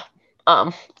 Yeah.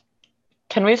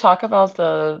 Can we talk about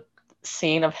the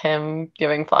scene of him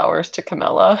giving flowers to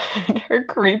Camilla and her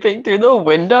creeping through the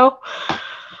window?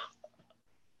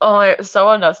 Oh, it's so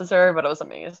unnecessary, but it was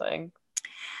amazing.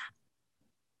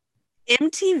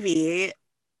 MTV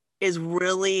is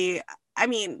really, I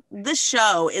mean, this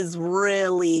show is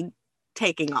really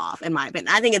taking off, in my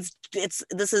opinion. I think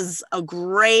this is a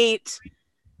great,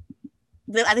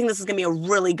 I think this is going to be a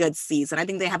really good season. I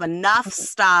think they have enough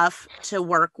stuff to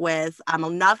work with,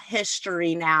 enough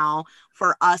history now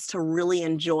for us to really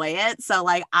enjoy it. So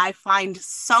like, I find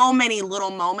so many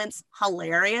little moments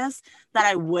hilarious that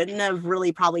I wouldn't have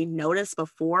really probably noticed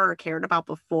before or cared about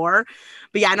before.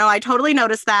 But yeah, no, I totally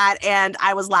noticed that. And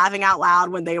I was laughing out loud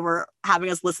when they were having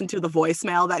us listen to the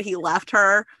voicemail that he left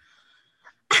her.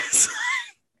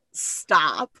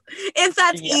 Stop. If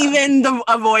that's even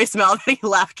a voicemail that he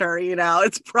left her,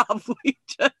 it's probably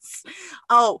just,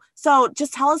 so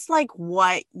just tell us like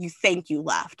what you think you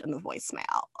left in the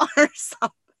voicemail or something.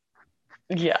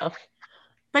 Yeah.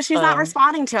 But she's not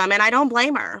responding to him, and I don't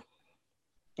blame her.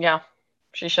 Yeah,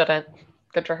 she shouldn't.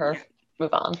 Good for her.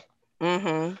 Move on.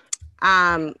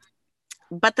 Mm-hmm.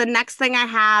 But the next thing I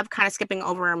have, kind of skipping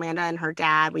over Amanda and her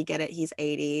dad, we get it. He's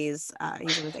 80s.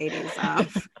 He's in his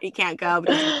 80s. He can't go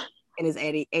because he's in his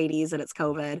 80s and it's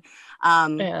COVID.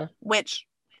 Which,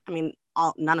 I mean,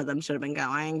 none of them should have been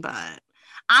going, but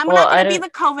I'm Well, not I going to be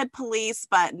didn't. the COVID police,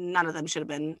 but none of them should have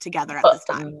been together at But this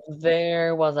time.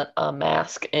 there wasn't a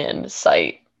mask in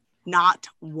sight. Not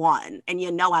one. And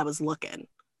you know I was looking.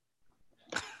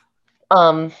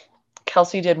 Um,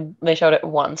 Kelsey did. They showed it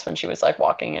once when she was like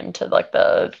walking into like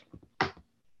the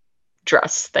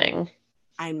dress thing.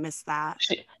 I missed that.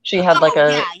 She had like Oh,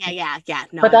 a. yeah.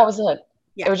 No, But that was it.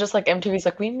 yeah. It was just like MTV's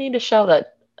like, we need to show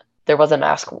that there was a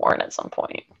mask worn at some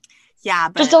point. Yeah,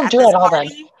 Just but don't at do this it all then.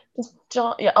 party, Just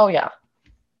don't. Yeah. Oh yeah.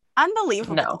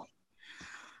 unbelievable. No.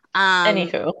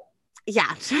 Anywho.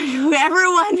 Yeah,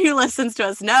 everyone who listens to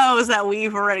us knows that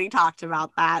we've already talked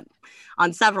about that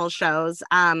on several shows.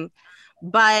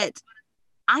 But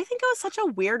I think it was such a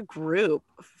weird group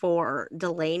for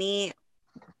Delaney,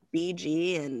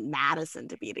 BG, and Madison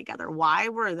to be together. Why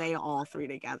were they all three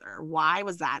together? Why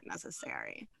was that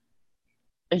necessary?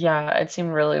 Yeah, it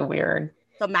seemed really weird.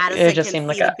 So It Madison just can seemed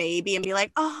like see the baby and be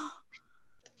like, oh,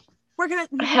 I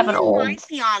have me an and my old.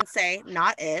 fiance,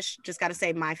 not Ish, just got to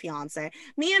say my fiance.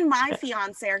 Me and my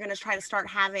fiance are going to try to start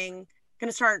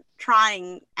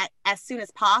trying as soon as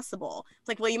possible. It's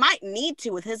like, well, you might need to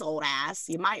with his old ass.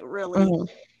 You might really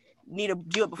need to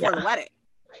do it before the wedding.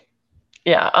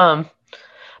 Yeah.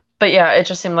 But yeah, it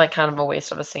just seemed like kind of a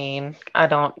waste of a scene.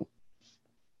 There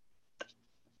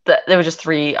were just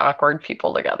three awkward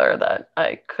people together that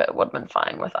would have been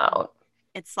fine without.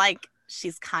 It's like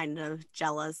she's kind of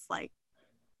jealous, like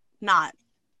not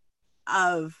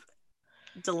of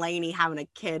Delaney having a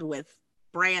kid with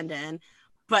Brandon,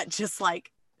 but just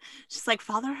like she's like,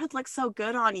 fatherhood looks so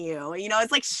good on you. You know,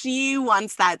 it's like she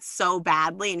wants that so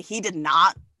badly, and he did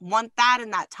not want that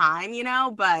in that time, you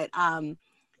know, but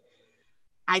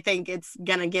I think it's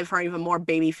gonna give her even more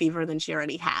baby fever than she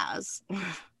already has.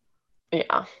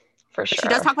 Yeah, for sure. She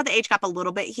does talk about the age gap a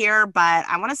little bit here, but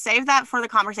I want to save that for the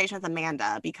conversation with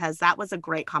Amanda because that was a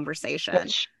great conversation.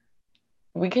 Which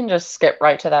we can just skip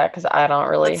right to that because I don't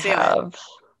really Let's do have.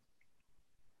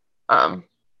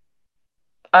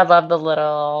 I love the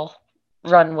little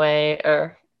runway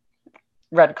or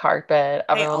red carpet.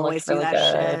 They Everyone always looked do really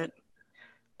that good. shit.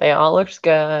 They all looked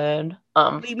good.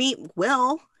 We meet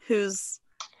Will, who's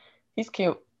he's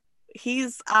cute.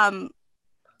 He's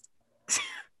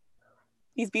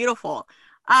he's beautiful.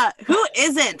 Who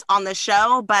isn't on the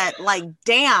show, but like,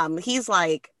 damn, he's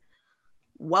like,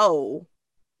 whoa,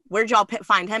 where'd y'all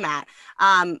find him at?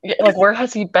 Yeah, like, where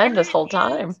has he been this whole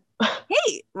time?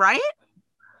 Hey, right?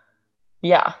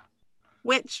 Yeah.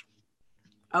 Which,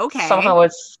 okay. Somehow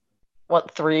it's,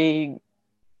 what, three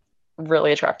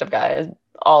really attractive guys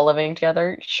all living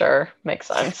together? Sure, makes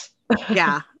sense.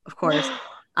 Yeah, of course.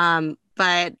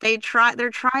 But they're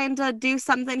trying to do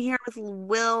something here with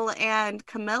Will and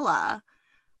Camilla.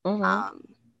 Where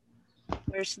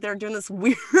they're doing this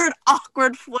weird,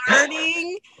 awkward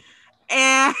flirting.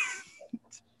 And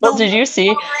well, did you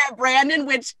see at Brandon,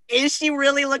 which is she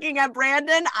really looking at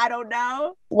Brandon? I don't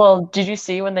know. Well, did you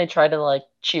see when they tried to like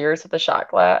cheers with the shot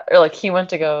glass, or like he went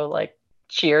to go like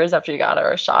cheers after he got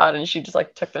her a shot, and she just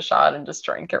like took the shot and just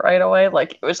drank it right away?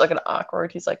 Like it was like an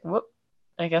awkward. He's like, "Whoop,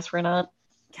 I guess we're not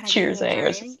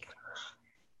cheersing."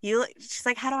 She's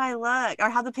like, "How do I look? Or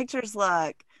how the pictures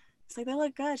look?" It's like, "They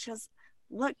look good." She goes,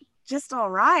 "Look just all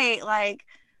right. Like,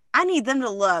 I need them to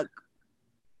look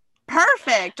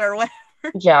perfect or whatever."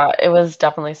 Yeah, it was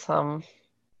definitely some.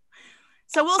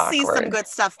 So we'll awkward. See some good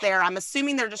stuff there. I'm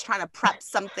assuming they're just trying to prep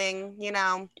something, you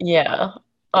know? Yeah.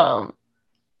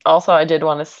 Also, I did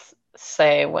want to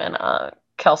say when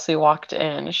Kelsey walked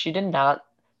in, she did not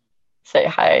say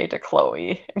hi to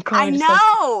Chloe. I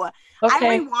know. Like,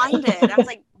 okay. I rewinded. I was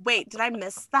like, wait, did I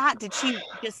miss that? Did she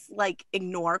just like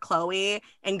ignore Chloe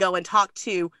and go and talk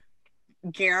to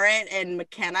Garrett and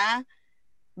McKenna?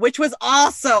 Which was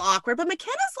also awkward, but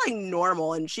McKenna's like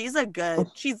normal and she's a good,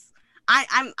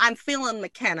 I'm feeling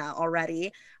McKenna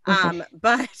already.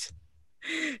 But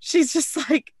she's just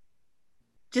like,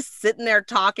 just sitting there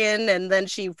talking. And then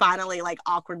she finally like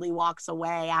awkwardly walks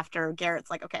away after Garrett's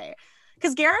like, okay.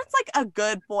 Because Garrett's like a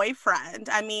good boyfriend.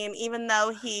 I mean, even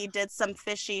though he did some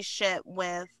fishy shit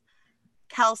with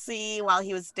Kelsey while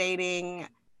he was dating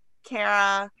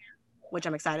Kara, which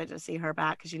I'm excited to see her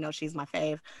back because you know she's my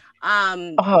fave.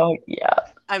 Oh yeah,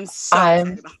 I'm so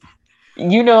excited about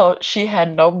that. You know, she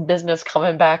had no business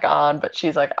coming back on, but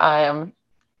she's like, I am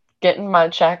getting my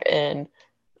check in,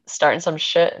 starting some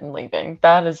shit and leaving.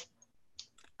 That is.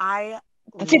 That's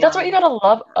what you gotta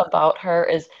love about her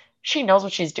is she knows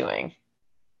what she's doing.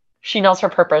 She knows her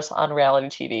purpose on reality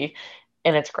TV,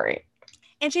 and it's great.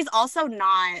 And she's also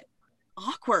not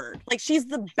awkward. Like, she's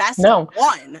the best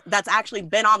one that's actually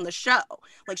been on the show.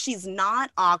 Like, she's not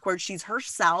awkward. She's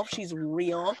herself. She's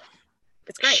real.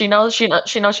 It's great. She knows she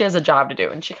has a job to do,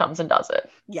 and she comes and does it.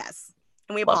 Yes.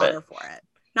 And we Love applaud it. her for it.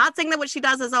 Not saying that what she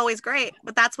does is always great,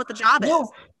 but that's what the job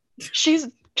No, is.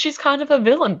 she's kind of a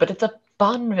villain, but it's a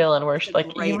fun villain where She's she's a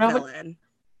like, great villain.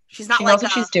 She's not she like knows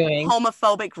what a she's doing.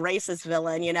 homophobic racist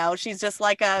villain, you know. She's just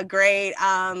like a great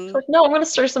She's like, no, I'm gonna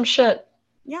stir some shit.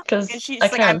 yeah. Because And she's I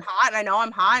like, I'm can. hot and I know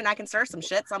I'm hot and I can stir some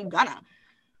shit, so I'm gonna.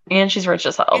 And she's rich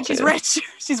as hell And too. she's rich.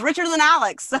 She's richer than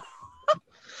Alex. So.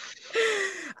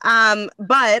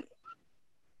 But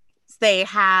they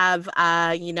have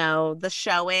the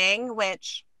showing,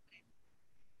 which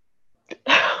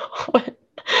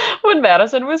when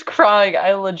Madison was crying,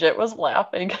 I legit was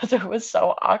laughing because it was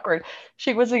so awkward.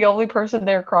 She was the only person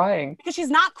there crying. because she's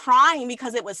not crying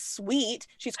because it was sweet.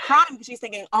 She's crying because she's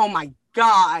thinking, oh my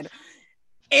God,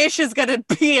 Ish is gonna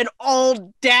be an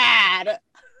old dad.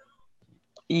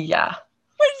 Yeah.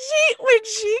 When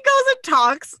she goes and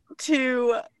talks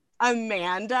to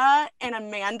Amanda, and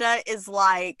Amanda is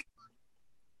like,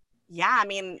 yeah, I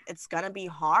mean, it's gonna be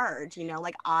hard,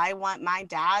 like I want my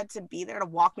dad to be there to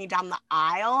walk me down the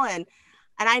aisle, and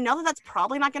I know that that's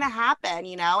probably not gonna happen,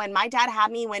 and my dad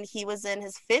had me when he was in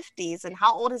his 50s, and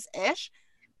how old is Ish?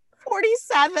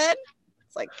 47.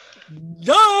 It's like,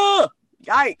 yeah,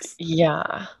 yikes.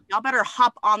 Yeah. Y'all better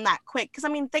hop on that quick, because I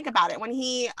mean, think about it.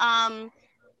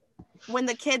 When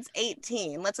the kid's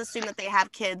 18, let's assume that they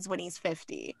have kids when he's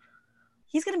 50,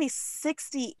 he's gonna be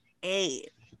 68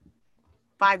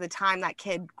 by the time that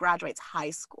kid graduates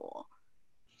high school.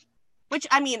 Which,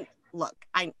 I mean, look,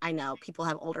 I know people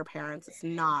have older parents. It's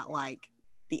not like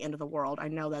the end of the world. I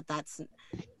know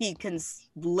he can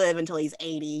live until he's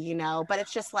 80, but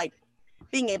it's just like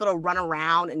being able to run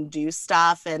around and do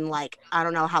stuff. And like, I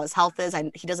don't know how his health is.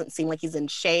 He doesn't seem like he's in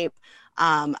shape.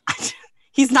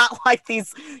 He's not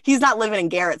he's not living in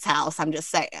Garrett's house. I'm just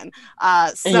saying.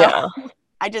 Yeah.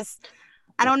 I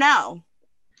don't know.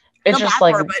 It's feel just bad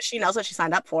like for her, but she knows what she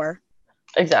signed up for.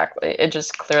 Exactly. It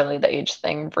just clearly the age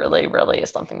thing really, really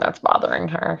is something that's bothering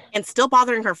her. And still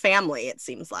bothering her family, it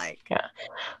seems like. Yeah.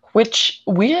 Which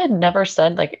we had never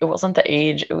said, like, it wasn't the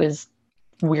age. It was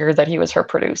weird that he was her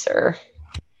producer.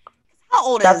 How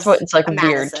old That's is what it's like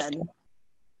Madison? weird.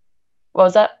 What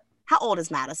was that? How old is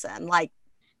Madison? Like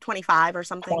 25 or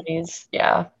something? 20s.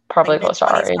 Yeah. Probably like close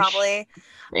to our age. Probably.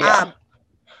 Yeah.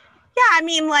 Yeah, I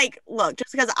mean, like, look,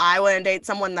 just because I wouldn't date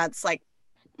someone that's like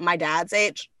my dad's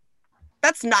age,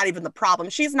 that's not even the problem.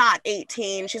 She's not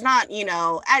 18. She's not,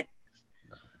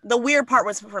 the weird part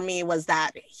was for me was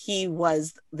that he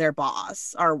was their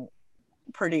boss or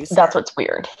producer. That's what's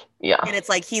weird. Yeah. And it's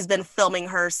like he's been filming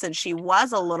her since she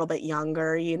was a little bit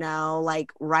younger,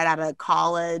 like right out of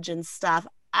college and stuff.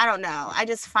 I don't know. I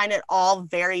just find it all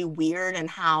very weird, and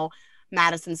how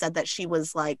Madison said that she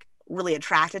was like really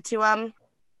attracted to him.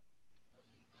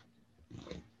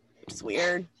 It's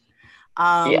weird.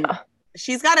 Yeah.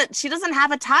 She doesn't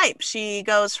have a type. She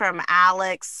goes from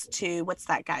Alex to, what's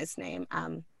that guy's name?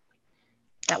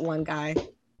 That one guy.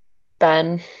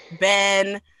 Ben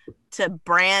to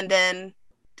Brandon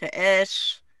to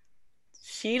Ish.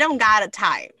 She don't got a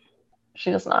type.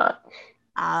 She does not.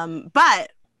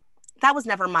 But that was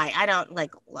never I don't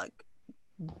like, look,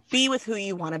 be with who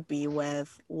you want to be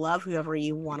with, love whoever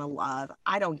you want to love.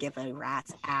 I don't give a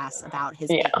rat's ass about his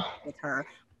with her.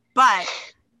 But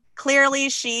clearly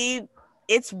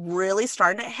it's really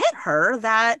starting to hit her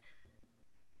that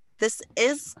this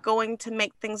is going to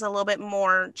make things a little bit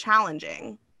more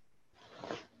challenging.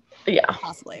 Yeah.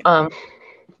 Possibly.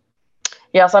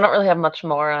 Yeah, so I don't really have much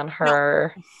more on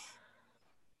her. No.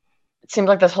 It seems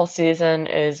like this whole season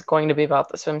is going to be about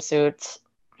the swimsuits.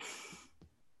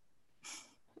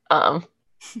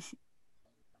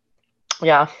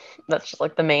 Yeah, that's just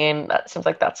like that seems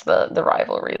like that's the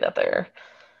rivalry that they're.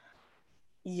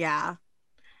 Yeah.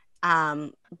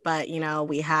 But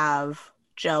we have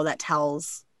Joe that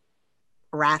tells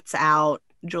rats out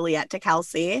Juliette to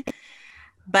Kelsey.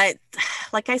 But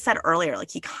like I said earlier,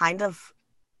 like he kind of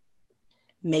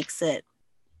makes it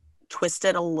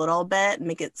twisted a little bit,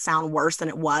 make it sound worse than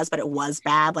it was, but it was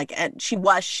bad. Like she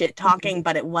was shit talking,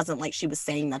 but it wasn't like she was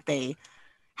saying that they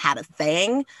had a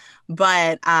thing.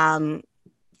 But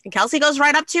Kelsey goes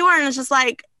right up to her and is just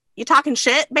like, you talking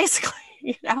shit,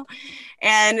 basically,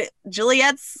 And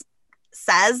Juliette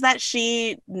says that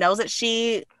she knows that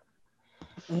she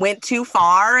went too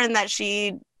far and that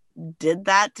she did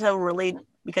that to really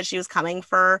because she was coming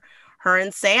for her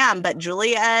and Sam. But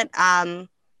Juliette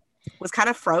was kind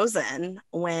of frozen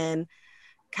when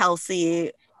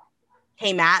Kelsey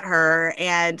came at her,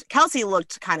 and Kelsey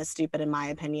looked kind of stupid in my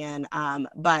opinion,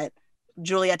 but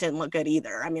Juliette didn't look good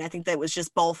either. I mean, I think that it was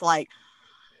just both like,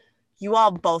 you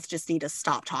all both just need to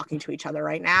stop talking to each other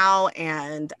right now,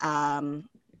 and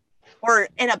or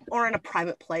in a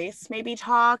private place, maybe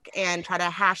talk and try to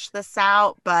hash this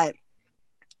out. But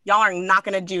y'all are not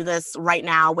going to do this right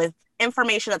now with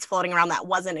information that's floating around that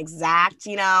wasn't exact.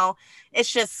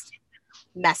 It's just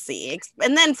messy.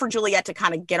 And then for Juliette to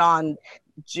kind of get on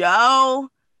Joe,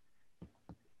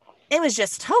 it was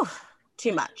just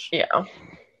too much. Yeah.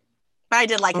 But I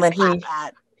did like his clap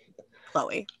at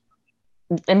Chloe.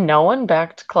 And no one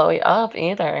backed Chloe up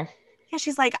either. Yeah,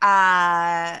 she's like,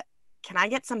 can I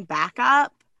get some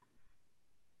backup?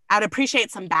 I'd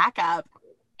appreciate some backup.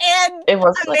 And it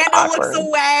was Amanda like looks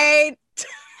away.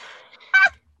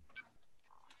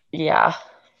 Yeah.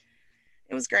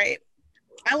 It was great.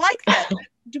 I like that.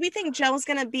 Do we think Joe's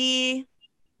going to be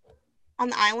on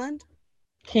the island?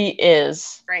 He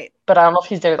is. Great. But I don't know if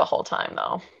he's there the whole time,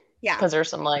 though. Yeah. Because there's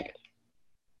some, like,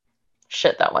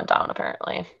 shit that went down,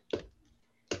 apparently.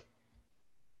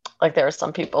 Like, there were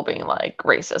some people being, like,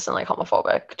 racist and, like,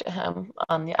 homophobic to him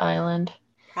on the island.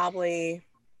 Probably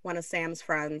one of Sam's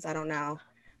friends. I don't know.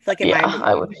 I feel like it might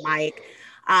have been Mike.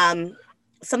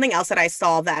 Something else that I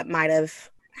saw that might have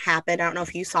happened, I don't know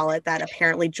if you saw it, that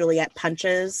apparently Juliette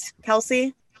punches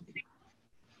Kelsey.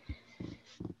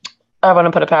 I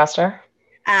wouldn't put it past her.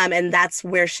 And that's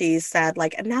where she said,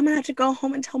 like, now I'm going to have to go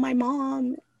home and tell my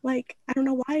mom. Like, I don't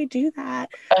know why I do that.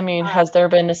 I mean, has there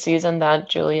been a season that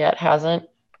Juliette hasn't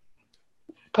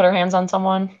put her hands on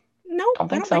someone? No, I don't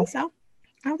think so.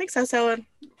 I don't think so. So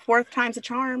 4th time's a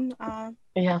charm.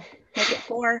 Yeah. Make it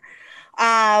 4.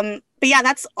 But yeah,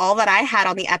 that's all that I had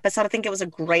on the episode. I think it was a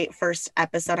great first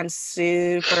episode. I'm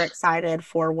super excited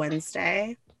for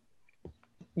Wednesday.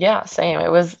 Yeah, same.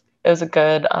 It was a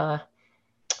good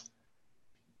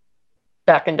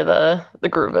back into the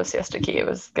groove of Siesta Key. It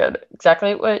was good.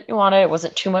 Exactly what you wanted. It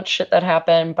wasn't too much shit that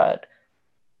happened, but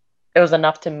it was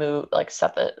enough to move, like,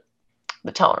 set the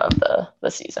tone of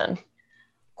the season.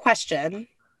 Question.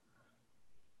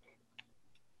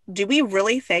 Do we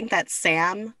really think that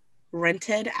Sam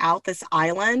rented out this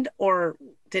island, or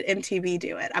did MTV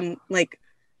do it? I'm like,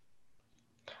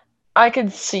 I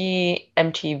could see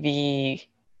MTV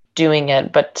doing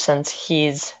it, but since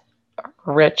he's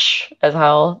rich as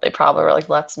hell, they probably were like,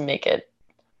 let's make it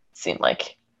seem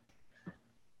like,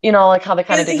 like how they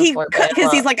kind of did in Floribama.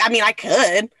 Because he's like, I mean, I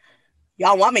could.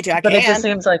 Y'all want me to, I but can. It just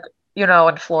seems like, in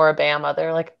Floribama,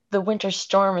 they're like, the winter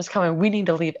storm is coming. We need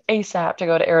to leave ASAP to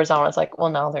go to Arizona. It's like, well,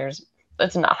 no,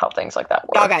 it's not how things like that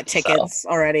work. Y'all got tickets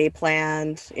already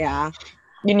planned. Yeah.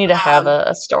 You need to have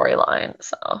a storyline.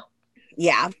 So.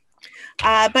 Yeah.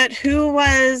 But who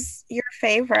was your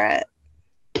favorite?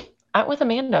 I went with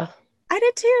Amanda. I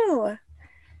did too.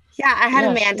 Yeah, I had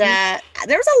Amanda.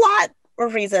 There's a lot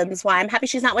of reasons why. I'm happy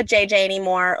she's not with JJ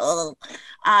anymore.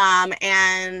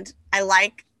 And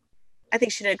I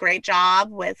think she did a great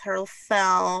job with her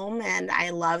film, and I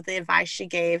love the advice she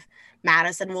gave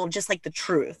Madison. Well, just like the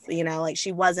truth, like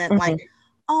she wasn't like,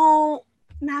 oh,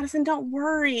 Madison, don't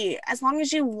worry. As long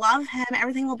as you love him,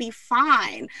 everything will be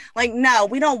fine. Like, no,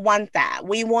 we don't want that.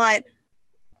 We want,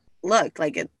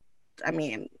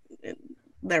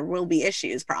 there will be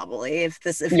issues probably if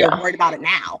you're worried about it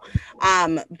now.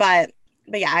 But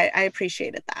yeah, I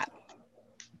appreciated that.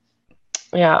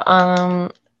 Yeah.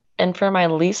 And for my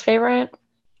least favorite,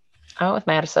 I went with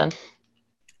Madison.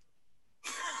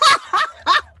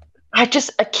 I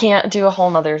can't do a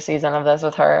whole nother season of this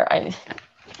with her. I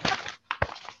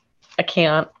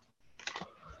can't.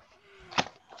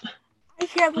 I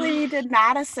can't believe you did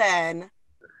Madison.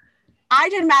 I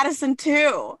did Madison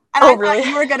too. And I thought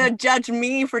you were going to judge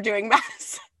me for doing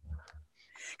Madison.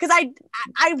 Because I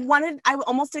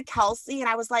almost did Kelsey, and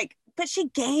I was like, but she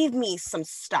gave me some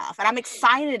stuff, and I'm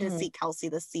excited to see Kelsey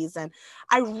this season.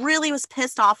 I really was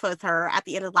pissed off with her at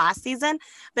the end of last season,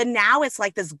 but now it's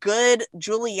like this good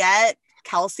Juliette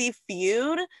Kelsey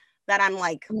feud that I'm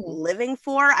like living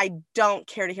for. I don't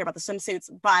care to hear about the swimsuits,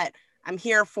 but I'm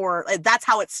here for, that's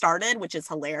how it started, which is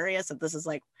hilarious. That this is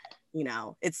like,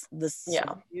 it's this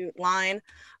swimsuit line.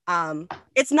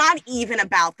 It's not even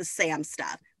about the Sam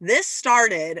stuff. This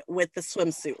started with the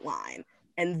swimsuit line,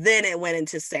 and then it went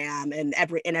into Sam and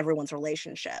everyone's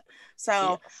relationship.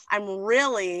 So I'm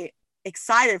really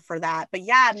excited for that. But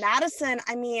yeah, Madison,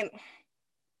 I mean,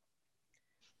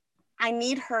 I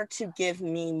need her to give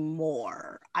me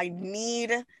more. I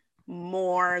need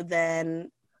more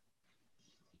than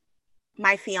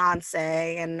my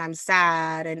fiance and I'm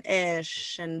sad and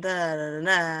ish and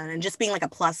and just being like a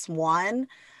 +1.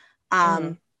 But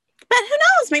who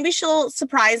knows? Maybe she'll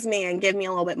surprise me and give me a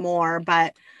little bit more.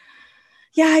 But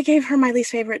yeah, I gave her my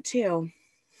least favorite too.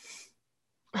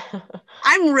 I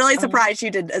I'm really surprised you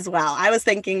did as well. I was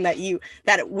thinking that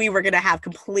we were gonna have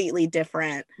completely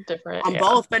different on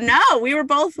both, but no, we were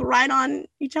both right on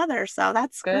each other. So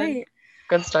that's great.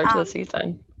 Good start to the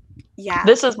season. Yeah.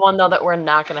 This is one though that we're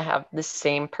not gonna have the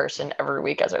same person every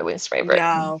week as our least favorite.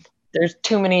 No. There's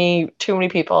too many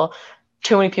people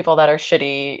that are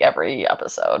shitty every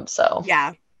episode. So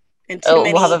yeah, and too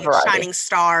many we'll have a variety. shining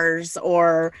stars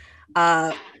or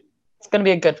it's gonna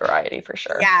be a good variety for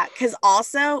sure. Yeah, because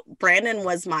also Brandon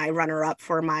was my runner-up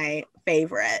for my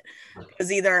favorite. It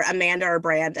was either Amanda or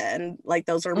Brandon. Like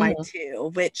those are my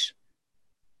two, which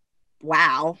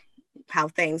wow, how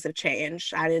things have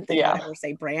changed. I didn't think I'd ever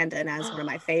say Brandon as one of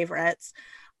my favorites.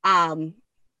 But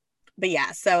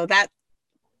yeah, so that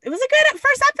it was a good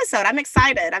first episode. I'm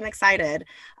excited.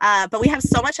 But we have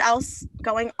so much else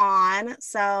going on.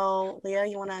 So Leah,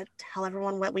 you want to tell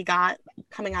everyone what we got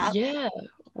coming up? Yeah,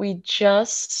 we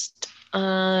just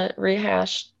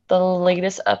rehashed the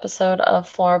latest episode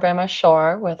of Floribama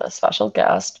Shore with a special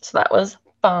guest. So that was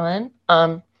fun.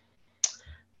 And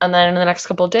then in the next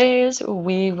couple of days,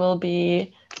 we will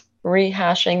be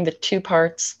rehashing the 2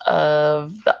 parts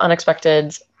of the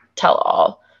Unexpected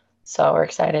Tell-All. So we're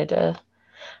excited to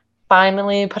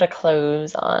finally put a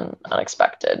close on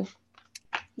Unexpected.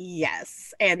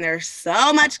 Yes, and there's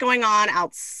so much going on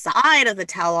outside of the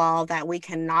tell-all that we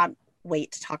cannot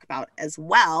wait to talk about as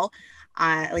well.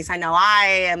 At least I know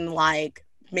I am like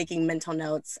making mental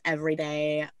notes every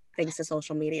day thanks to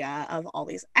social media of all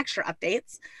these extra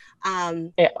updates.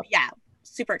 Yeah,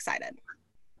 super excited.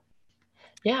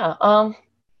 Yeah.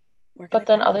 But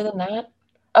then other than that,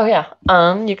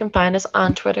 you can find us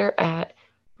on Twitter at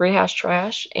Rehash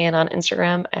Trash and on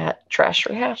Instagram at Trash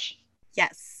Rehash.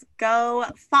 Yes, go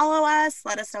follow us.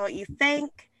 Let us know what you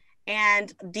think,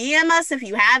 and DM us if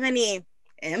you have any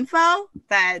info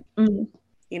that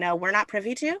we're not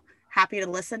privy to. Happy to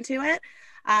listen to it.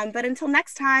 But until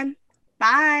next time,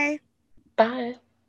 bye. Bye.